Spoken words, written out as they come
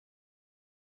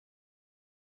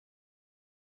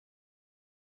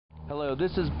Hello,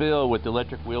 this is Bill with the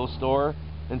Electric Wheel Store,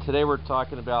 and today we're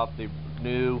talking about the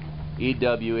new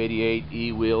EW-88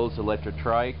 e-wheels electric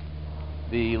trike.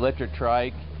 The electric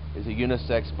trike is a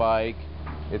unisex bike.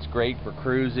 It's great for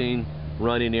cruising,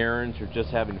 running errands, or just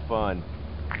having fun.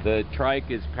 The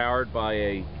trike is powered by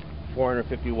a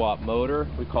 450 watt motor.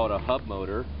 We call it a hub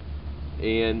motor,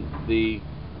 and the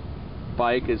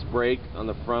bike is braked on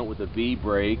the front with a V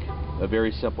brake, a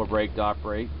very simple brake to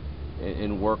operate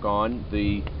and work on.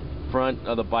 The front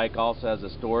of the bike also has a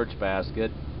storage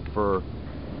basket for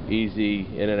easy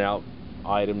in and out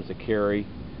items to carry.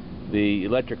 The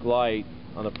electric light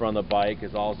on the front of the bike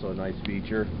is also a nice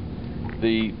feature.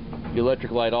 The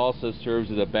electric light also serves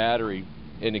as a battery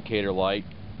indicator light,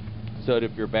 so that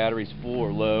if your battery's full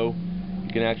or low,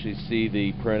 you can actually see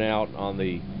the printout on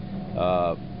the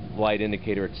light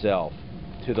indicator itself.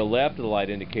 To the left of the light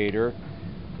indicator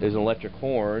is an electric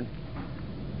horn.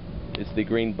 It's the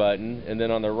green button, and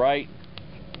then on the right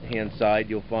hand side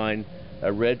you'll find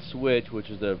a red switch, which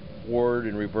is the forward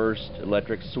and reversed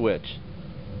electric switch.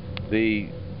 The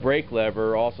brake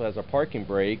lever also has a parking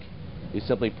brake. You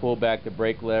simply pull back the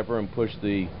brake lever and push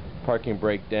the parking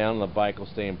brake down, and the bike will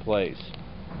stay in place.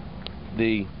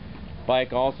 The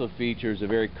bike also features a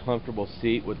very comfortable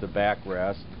seat with the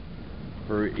backrest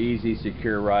for easy,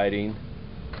 secure riding,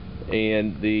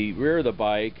 and the rear of the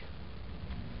bike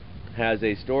has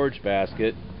a storage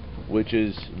basket which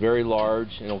is very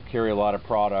large and will carry a lot of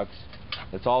products.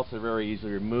 It's also very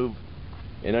easily removed,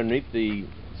 and underneath the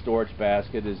storage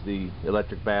basket is the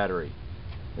electric battery,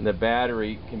 and the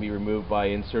battery can be removed by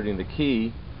inserting the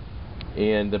key,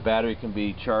 and the battery can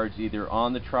be charged either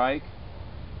on the trike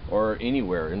or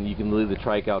anywhere, and you can leave the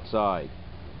trike outside.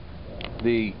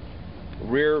 The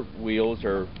rear wheels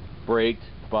are braked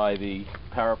by the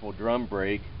powerful drum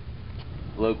brake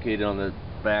located on the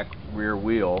back rear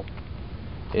wheel,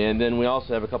 and then we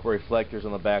also have a couple reflectors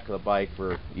on the back of the bike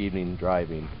for evening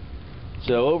driving.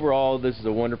 So overall, this is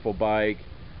a wonderful bike.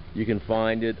 You can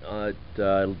find it at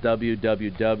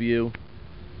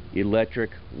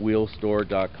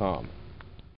www.electricwheelstore.com.